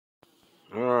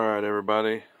Alright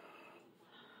everybody,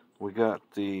 we got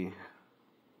the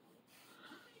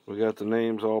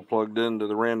names all plugged into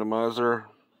the randomizer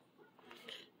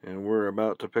and we're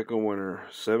about to pick a winner.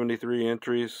 73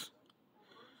 entries.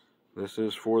 This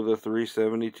is for the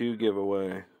 372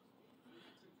 giveaway.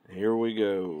 Here we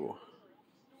go.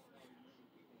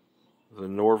 The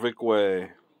Norvik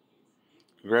way.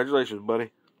 Congratulations,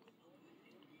 buddy.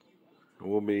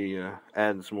 We'll be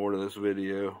adding some more to this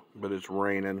video, but it's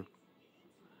raining.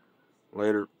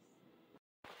 Later.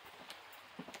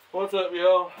 What's up,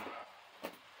 y'all?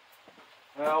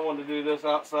 I wanted to do this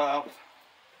outside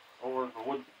over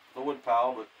the wood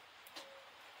pile, but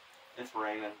it's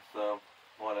raining, so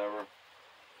whatever.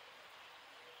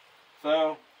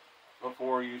 So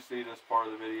before you see this part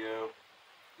of the video,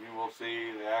 you will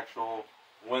see the actual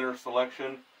winner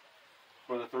selection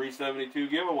for the 372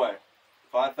 giveaway.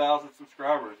 5,000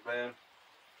 subscribers, man.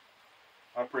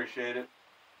 I appreciate it.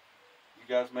 You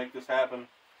guys make this happen,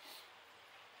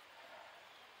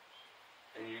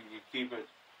 and you keep it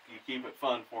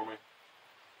fun for me,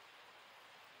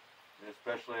 and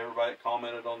especially everybody that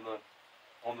commented on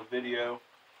the video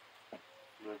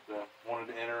that wanted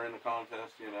to enter in the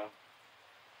contest. You know,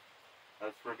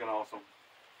 that's freaking awesome.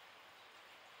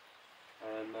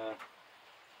 And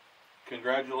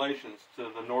congratulations to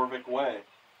the Norvik way.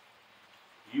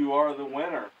 You are the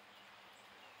winner.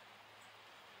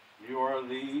 You are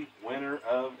the winner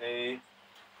of a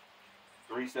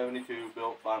 372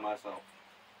 built by myself.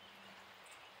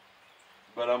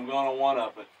 But I'm going to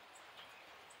one-up it.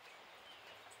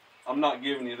 I'm not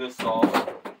giving you this saw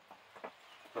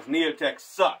because Neo-Tec'S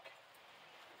suck.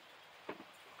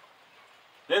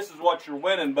 This is what you're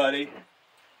winning, buddy.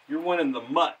 You're winning the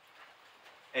mutt.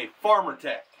 A Farmer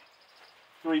Tech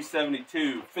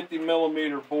 372, 50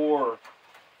 millimeter bore,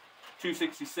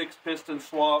 266 piston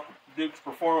swap, Duke's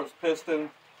Performance piston,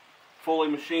 fully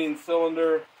machined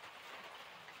cylinder.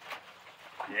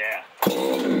 Yeah.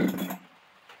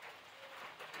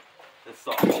 This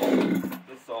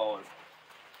saw is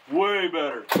way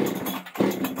better.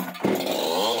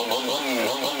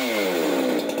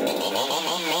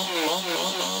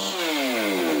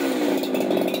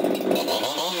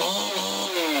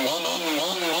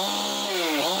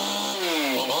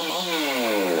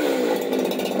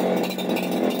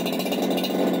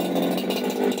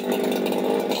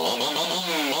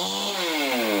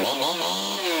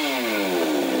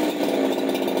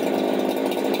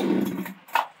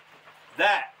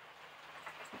 That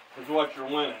is what you're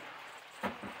winning.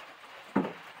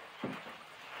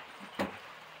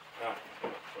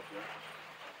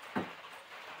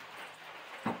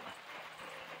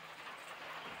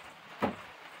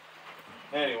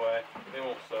 Anyway, it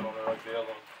won't sit on there like the other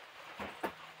one.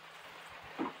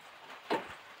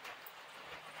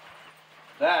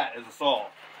 That is a saw.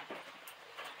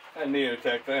 That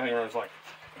Neo-Tec thing runs like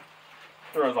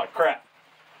crap.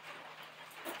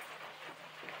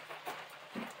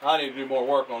 I need to do more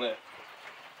work on it.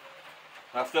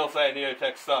 I still say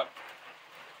Neo-Tec'S suck.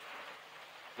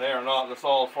 They are not the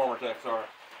saws Farmer Techs are.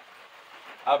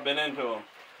 I've been into them.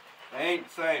 They ain't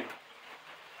the same.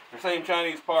 They're same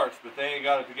Chinese parts, but they ain't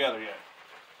got it together yet.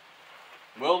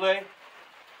 Will they?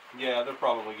 Yeah, they're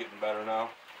probably getting better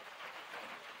now.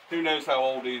 Who knows how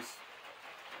old these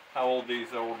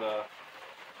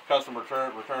custom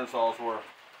return saws were.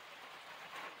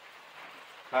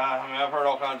 I mean, I've heard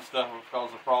all kinds of stuff because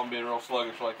of the problem being real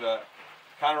sluggish like that.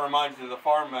 Kind of reminds you of the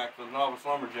Farm Mac that the Novice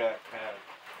Lumberjack had.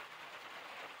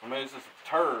 I mean, it's just a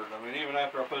turd. I mean, even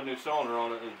after I put a new cylinder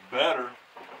on it, it's better.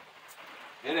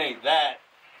 It ain't that.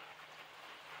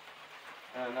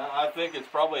 And I think it's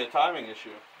probably a timing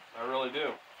issue. I really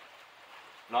do.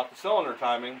 Not the cylinder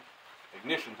timing,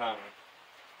 ignition timing.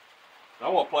 I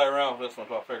won't play around with this one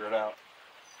until I figure it out.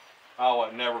 I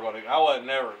wasn't never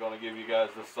gonna give you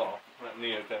guys this saw, that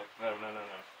Neo-Tec. No.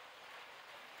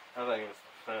 I think it's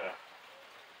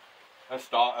that's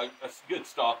stock. That's good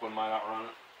stock when might outrun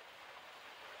it.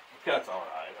 That's all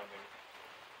right. I mean,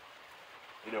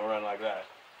 you don't run like that.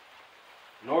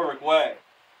 Norvik way.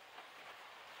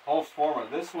 Holst Forma.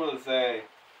 This was a.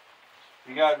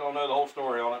 You guys don't know the whole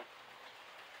story on it.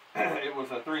 It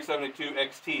was a 372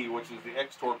 XT, which is the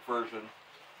X-Torque version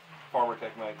Farmer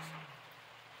Tech makes.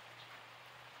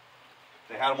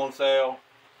 They had them on sale.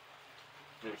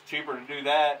 It was cheaper to do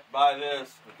that, buy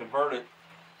this, and convert it,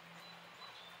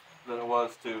 than it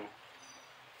was to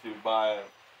buy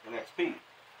an XP. I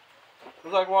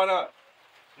was like, why not?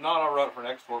 Not I'll run it for an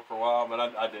X-Torque for a while, but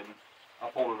I didn't. I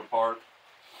pulled it apart.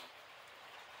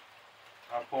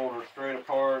 I pulled her straight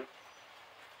apart.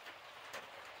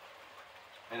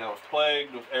 And I was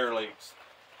plagued with air leaks.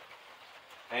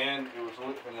 And it was,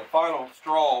 and the final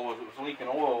straw was it was leaking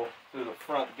oil through the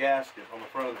front gasket on the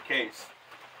front of the case.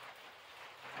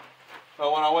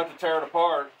 So when I went to tear it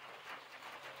apart,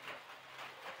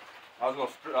 I was going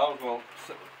to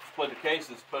split the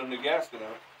cases, put a new gasket in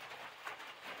it.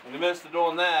 In the midst of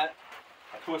doing that,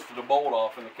 I twisted a bolt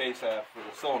off in the case half for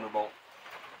the cylinder bolt.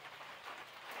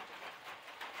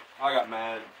 I got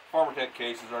mad. Tec'S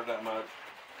cases aren't that much.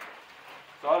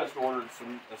 So I just ordered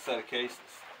a set of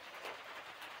cases.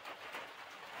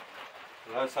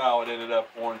 So that's how it ended up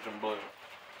orange and blue.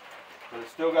 But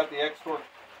it's still got the X-Torque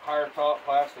higher top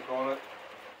plastic on it,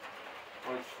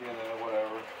 which, you know,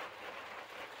 whatever.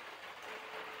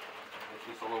 It's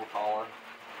just a little taller.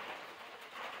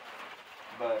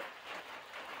 But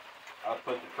I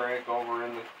put the crank over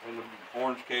in the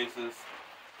orange cases,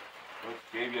 which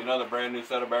gave you another brand new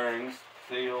set of bearings,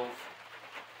 seals.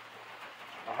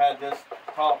 I had this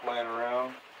top laying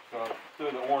around, so I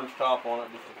threw the orange top on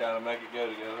it just to kind of make it go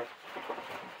together.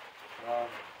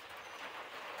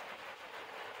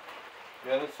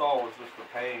 Yeah, this saw was just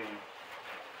a pain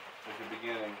at the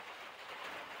beginning.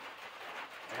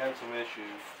 It had some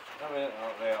issues. I mean,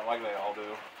 like they all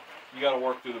do. You got to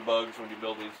work through the bugs when you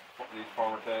build these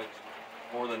Tec'S,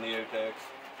 more than Neo-Tec'S.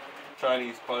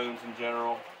 Chinese clones in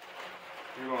general.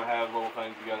 You're going to have little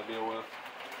things you got to deal with.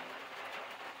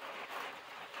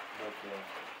 But,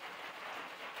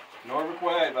 Norfolk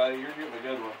way, buddy, you're getting a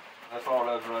good one. That's all it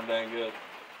does, run dang good.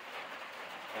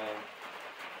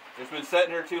 It's been sitting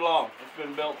here too long. It's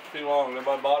been built too long.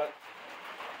 Everybody bought it.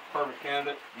 Perfect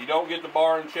candidate. You don't get the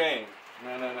bar and chain.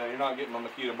 No, you're not getting my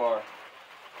Makita bar.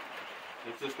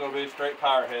 It's just going to be a straight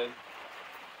power head.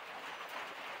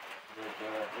 But,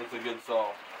 it's a good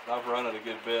saw. I've run it a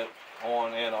good bit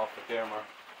on and off the camera.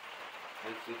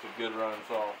 It's a good running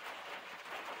saw.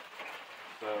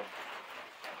 So,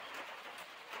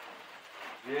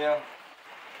 yeah,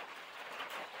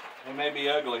 it may be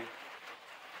ugly,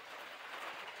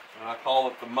 and I call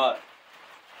it the mutt,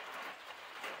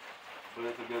 but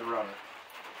it's a good runner.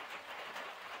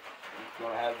 It's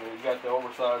gonna have you got the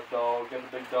oversized dog, got the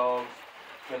big dogs,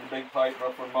 got the big pipe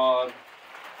muffler mod.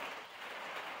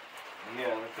 And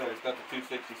yeah, like I said, it's got the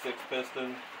 266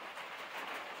 piston,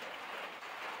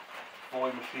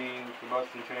 fully machined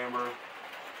combustion chamber.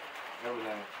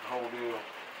 Everything, the whole deal.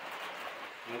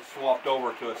 And it's swapped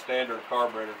over to a standard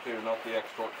carburetor too, not the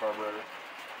X-Torque carburetor.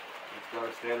 It's got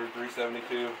a standard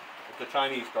 372. It's a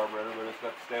Chinese carburetor, but it's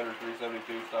got the standard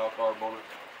 372 style carb on it.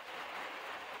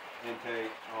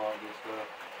 Intake, all that good stuff.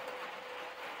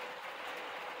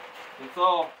 It's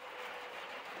all.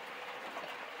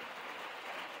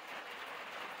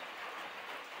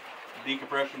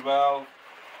 Decompression valve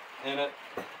in it.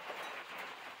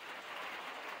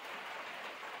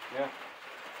 Yeah.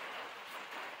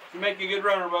 You make you a good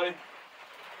runner, buddy.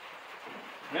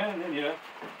 And then, you know,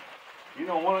 you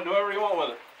don't want to do whatever you want with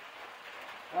it.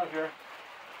 I don't care.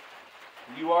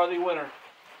 You are the winner.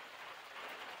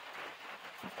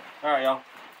 Alright, y'all.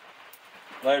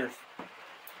 Later.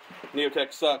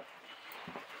 Neo-Tec'S suck.